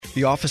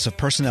The Office of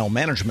Personnel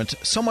Management,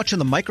 so much in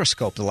the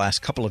microscope the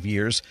last couple of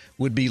years,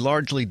 would be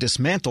largely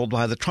dismantled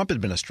by the Trump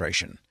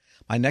administration.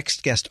 My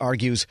next guest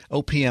argues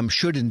OPM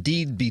should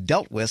indeed be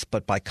dealt with,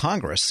 but by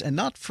Congress, and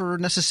not for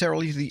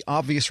necessarily the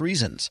obvious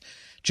reasons.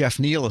 Jeff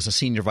Neal is a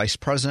senior vice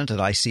president at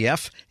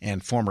ICF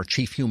and former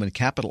chief human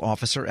capital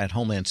officer at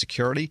Homeland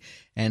Security,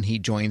 and he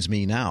joins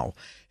me now.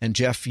 And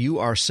Jeff, you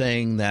are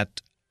saying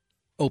that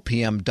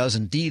OPM does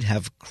indeed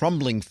have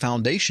crumbling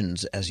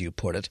foundations, as you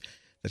put it,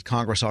 that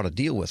Congress ought to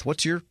deal with.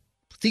 What's your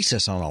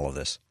thesis on all of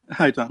this?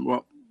 Hi, Tom.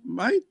 Well,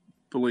 my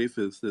belief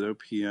is that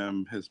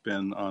OPM has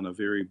been on a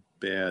very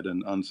bad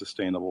and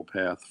unsustainable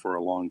path for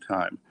a long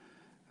time,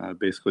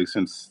 basically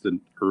since the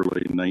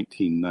early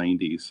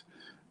 1990s,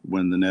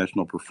 when the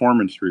National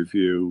Performance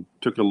Review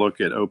took a look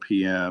at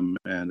OPM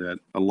and at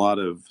a lot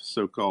of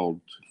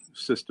so-called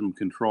system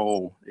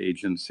control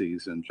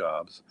agencies and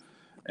jobs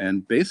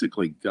and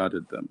basically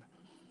gutted them.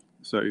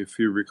 So if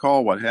you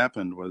recall, what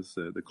happened was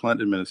the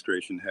Clinton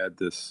administration had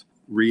this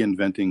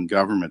reinventing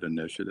government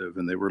initiative,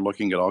 and they were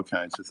looking at all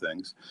kinds of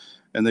things.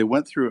 And they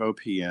went through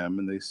OPM,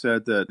 and they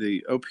said that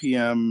the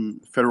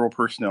OPM Federal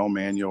Personnel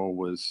Manual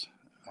was,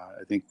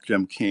 I think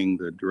Jim King,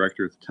 the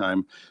director at the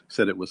time,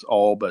 said it was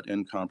all but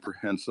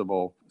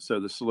incomprehensible. So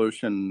the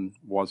solution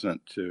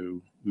wasn't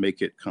to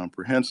make it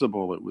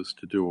comprehensible, it was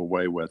to do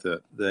away with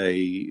it.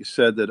 They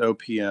said that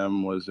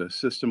OPM was a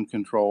system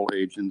control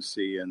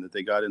agency and that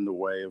they got in the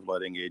way of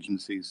letting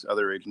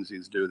other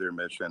agencies do their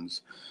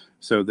missions.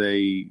 So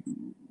they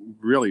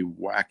really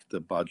whacked the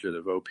budget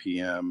of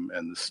OPM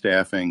and the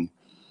staffing,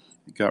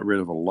 got rid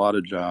of a lot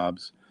of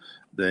jobs.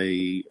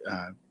 They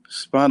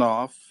spun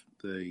off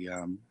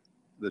the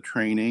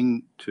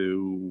training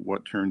to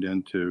what turned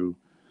into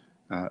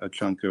a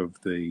chunk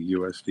of the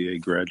USDA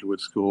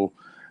graduate school.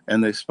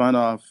 And they spun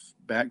off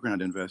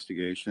background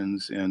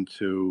investigations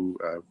into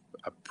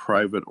a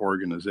private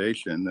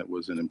organization that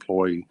was an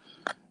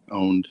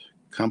employee-owned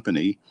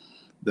company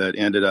that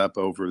ended up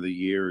over the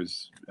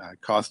years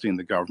costing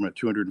the government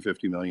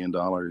 $250 million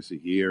a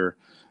year.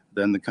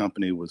 Then the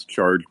company was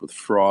charged with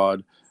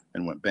fraud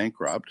and went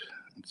bankrupt.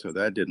 So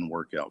that didn't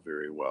work out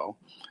very well.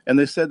 And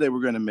they said they were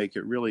going to make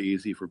it really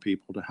easy for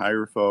people to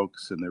hire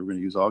folks, and they were going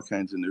to use all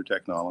kinds of new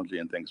technology,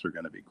 and things were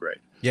going to be great.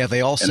 Yeah, they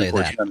all say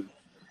that.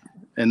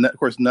 Of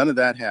course, none of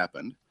that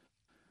happened.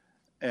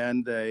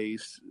 And they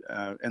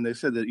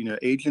said that,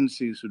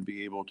 agencies would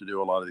be able to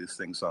do a lot of these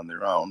things on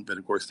their own. But,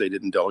 of course, they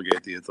didn't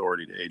delegate the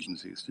authority to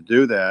agencies to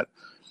do that.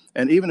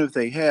 And even if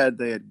they had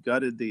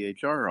gutted the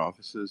HR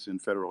offices in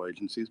federal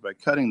agencies by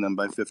cutting them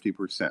by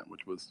 50%,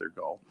 which was their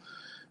goal.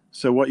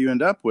 So what you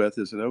end up with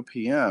is an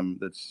OPM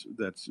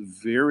that's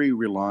very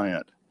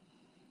reliant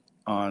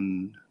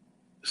on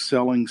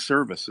selling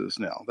services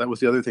now. That was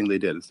the other thing they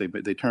did, is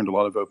they turned a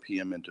lot of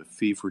OPM into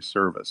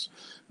fee-for-service.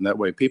 And that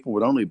way people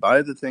would only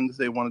buy the things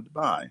they wanted to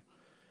buy.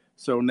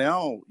 So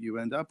now you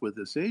end up with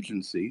this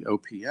agency,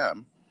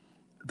 OPM,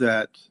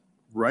 that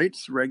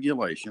writes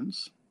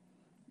regulations.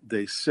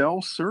 They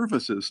sell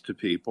services to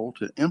people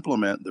to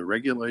implement the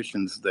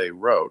regulations they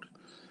wrote.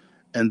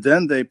 And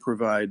then they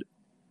provide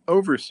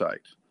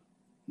oversight,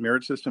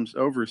 Merit Systems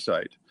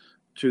oversight,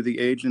 to the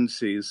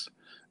agencies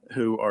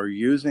who are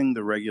using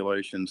the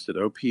regulations that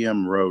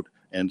OPM wrote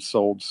and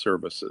sold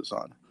services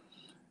on.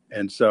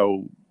 And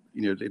so,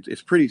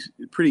 it's pretty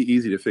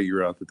easy to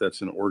figure out that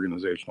that's an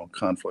organizational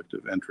conflict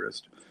of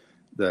interest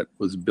that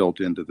was built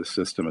into the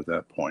system at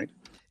that point.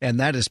 And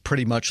that is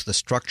pretty much the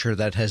structure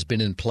that has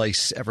been in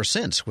place ever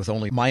since, with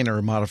only minor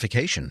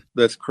modification.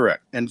 That's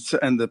correct. And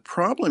the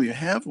problem you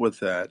have with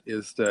that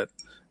is that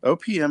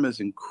OPM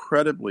is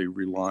incredibly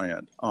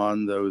reliant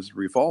on those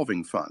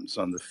revolving funds,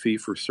 on the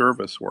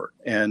fee-for-service work.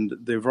 And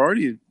there's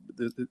already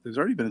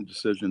been a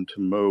decision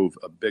to move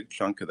a big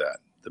chunk of that,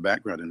 the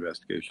background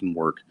investigation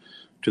work,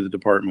 to the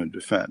Department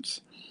of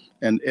Defense.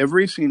 And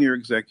every senior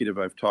executive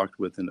I've talked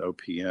with in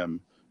OPM,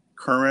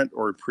 current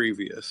or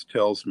previous,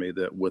 tells me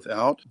that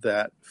without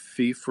that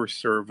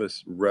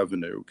fee-for-service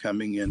revenue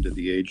coming into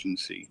the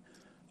agency,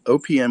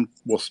 OPM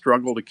will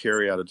struggle to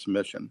carry out its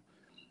mission,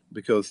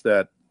 because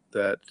that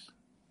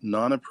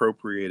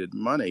non-appropriated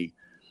money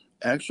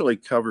actually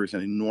covers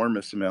an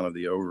enormous amount of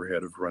the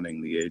overhead of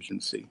running the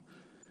agency.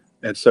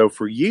 And so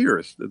for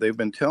years, they've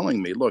been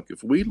telling me, look,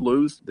 if we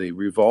lose the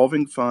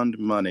revolving fund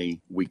money,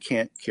 we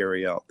can't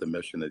carry out the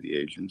mission of the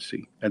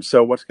agency. And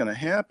so what's going to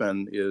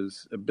happen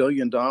is $1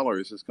 billion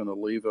is going to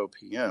leave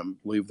OPM,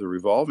 leave the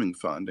revolving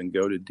fund, and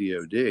go to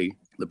DOD.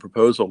 The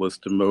proposal is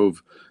to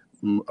move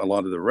a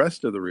lot of the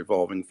rest of the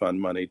revolving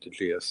fund money to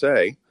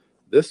GSA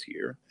this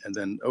year, and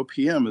then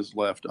OPM is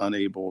left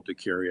unable to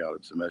carry out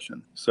its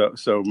mission.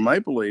 So my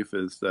belief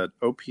is that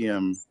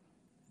OPM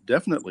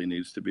definitely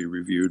needs to be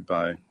reviewed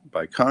by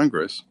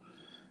Congress,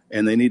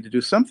 and they need to do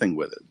something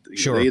with it.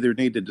 Sure. They either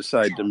need to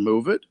decide to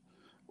move it,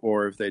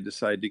 or if they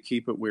decide to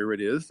keep it where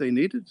it is, they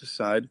need to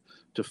decide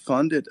to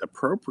fund it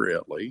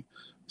appropriately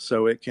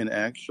so it can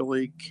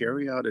actually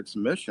carry out its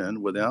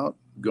mission without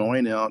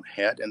going out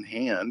hat in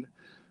hand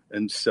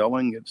and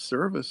selling its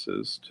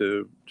services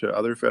to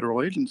other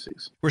federal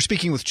agencies. We're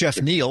speaking with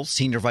Jeff Neal,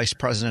 Senior Vice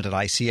President at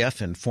ICF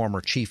and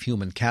former Chief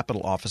Human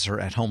Capital Officer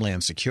at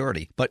Homeland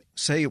Security. But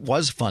say it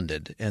was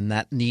funded and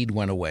that need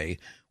went away,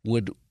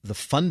 would the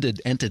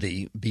funded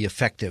entity be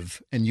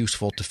effective and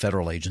useful to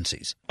federal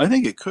agencies? I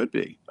think it could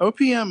be.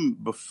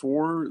 OPM,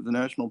 before the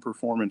National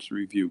Performance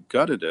Review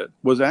gutted it,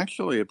 was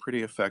actually a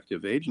pretty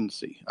effective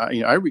agency.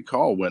 I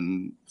recall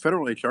when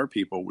federal HR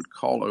people would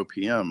call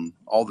OPM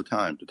all the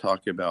time to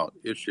talk about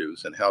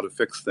issues and how to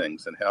fix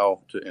things and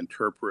how to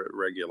interpret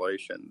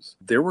regulations.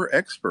 There were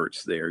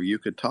experts there you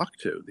could talk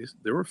to.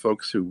 There were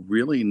folks who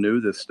really knew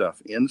this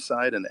stuff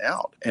inside and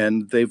out,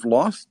 and they've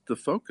lost the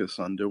focus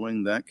on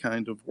doing that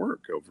kind of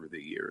work over the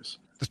years.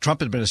 The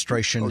Trump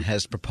administration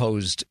has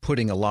proposed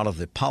putting a lot of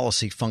the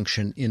policy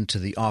function into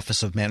the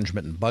Office of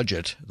Management and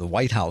Budget, the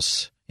White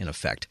House, in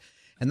effect.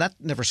 And that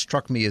never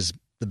struck me as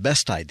the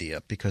best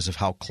idea because of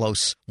how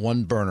close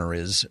one burner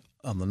is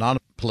on the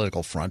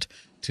non-political front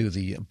to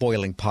the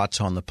boiling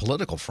pots on the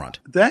political front.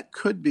 That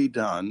could be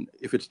done.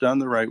 If it's done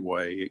the right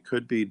way, it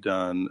could be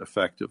done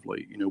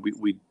effectively.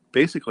 We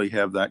basically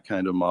have that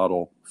kind of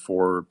model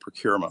for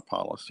procurement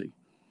policy.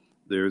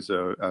 There's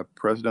a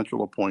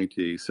presidential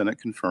appointee, Senate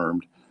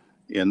confirmed,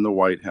 in the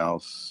White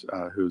House,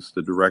 who's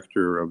the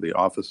director of the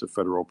Office of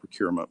Federal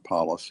Procurement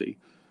Policy.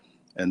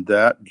 And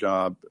that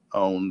job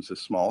owns a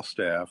small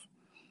staff.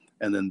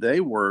 And then they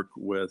work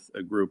with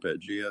a group at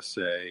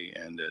GSA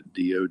and at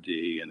DOD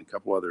and a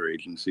couple other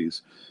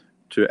agencies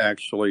to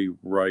actually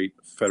write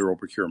federal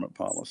procurement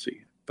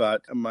policy.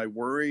 But my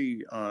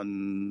worry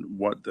on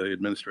what the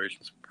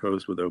administration's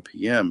proposed with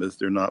OPM is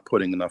they're not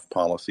putting enough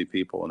policy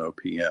people in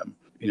OPM.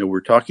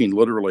 We're talking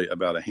literally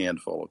about a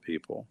handful of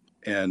people.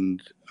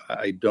 And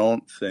I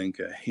don't think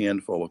a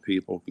handful of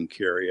people can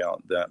carry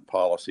out that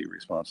policy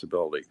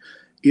responsibility.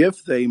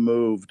 If they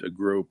moved a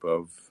group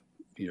of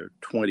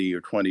 20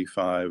 or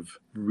 25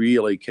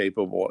 really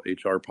capable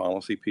HR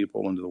policy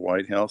people into the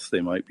White House,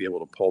 they might be able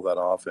to pull that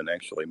off and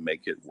actually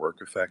make it work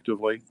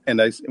effectively.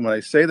 And when I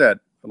say that,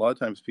 a lot of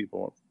times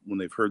people, when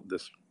they've heard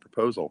this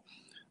proposal,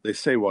 they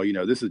say, well,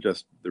 this is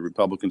just the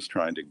Republicans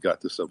trying to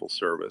gut the civil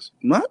service.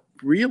 Not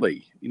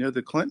really.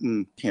 The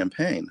Clinton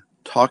campaign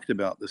talked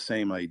about the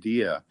same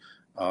idea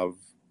of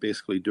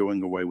basically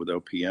doing away with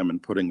OPM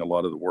and putting a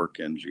lot of the work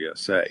in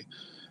GSA.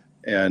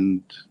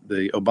 And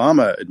the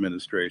Obama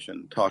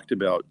administration talked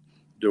about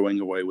doing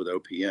away with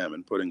OPM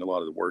and putting a lot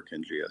of the work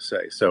in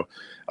GSA. So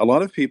a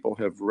lot of people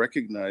have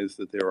recognized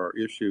that there are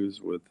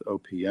issues with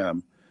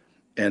OPM,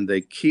 and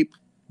they keep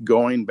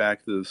going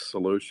back to the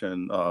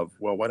solution of,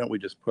 well, why don't we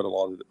just put a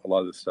lot of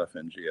this stuff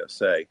in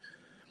GSA?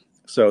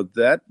 So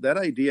that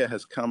idea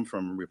has come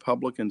from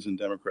Republicans and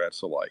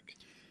Democrats alike.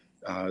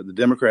 The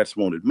Democrats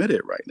won't admit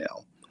it right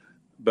now,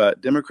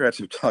 but Democrats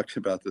have talked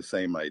about the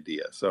same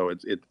idea. So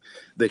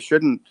they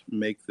shouldn't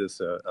make this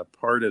a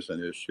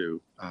partisan issue.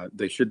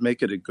 They should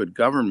make it a good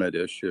government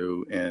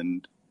issue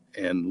and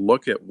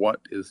look at what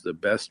is the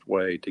best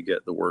way to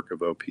get the work of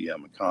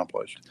OPM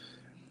accomplished.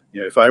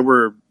 If I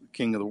were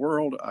king of the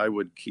world, I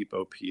would keep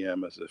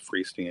OPM as a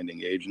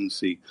freestanding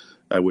agency.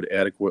 I would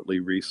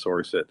adequately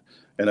resource it,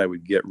 and I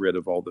would get rid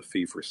of all the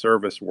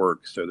fee-for-service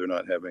work so they're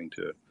not having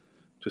to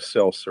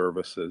sell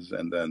services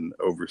and then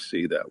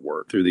oversee that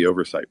work through the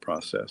oversight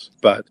process.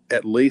 But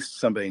at least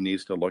somebody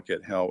needs to look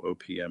at how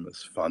OPM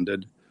is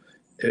funded.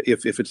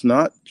 If it's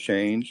not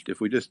changed,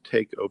 if we just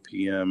take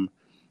OPM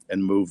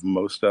and move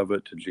most of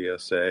it to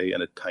GSA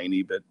and a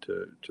tiny bit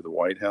to the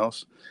White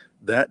House,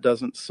 that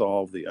doesn't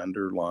solve the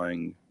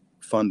underlying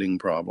funding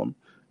problem.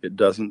 It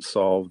doesn't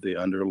solve the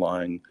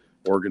underlying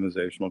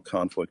organizational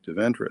conflict of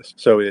interest.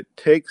 So it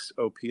takes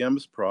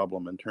OPM's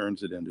problem and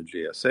turns it into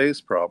GSA's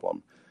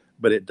problem,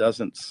 but it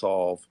doesn't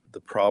solve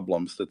the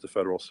problems that the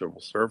Federal Civil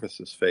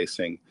Service is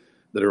facing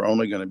that are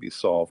only going to be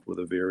solved with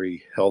a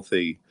very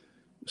healthy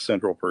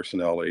central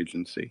personnel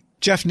agency.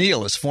 Jeff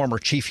Neal is former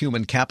Chief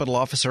Human Capital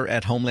Officer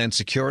at Homeland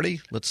Security.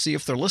 Let's see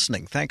if they're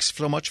listening. Thanks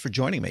so much for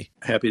joining me.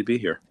 Happy to be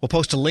here. We'll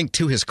post a link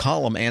to his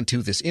column and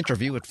to this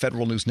interview at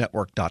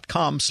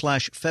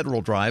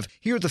federalnewsnetwork.com/Federal Drive.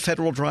 Hear the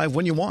Federal Drive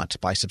when you want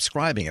by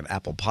subscribing at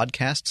Apple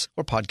Podcasts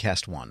or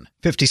Podcast One.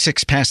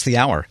 56 past the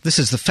hour. This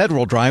is the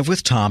Federal Drive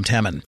with Tom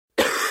Temin.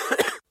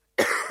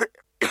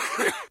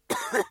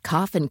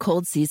 Cough and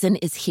cold season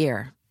is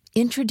here.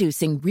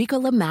 Introducing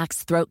Ricola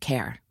Max Throat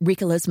Care,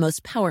 Ricola's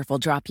most powerful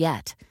drop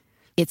yet.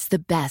 It's the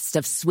best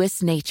of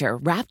Swiss nature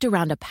wrapped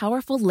around a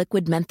powerful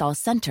liquid menthol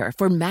center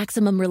for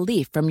maximum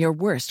relief from your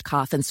worst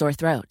cough and sore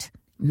throat.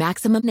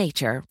 Maximum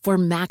nature for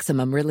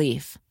maximum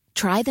relief.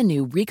 Try the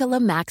new Ricola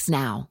Max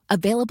now,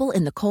 available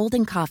in the cold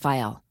and cough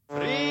aisle.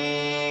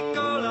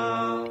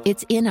 Ricola.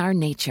 It's in our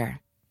nature.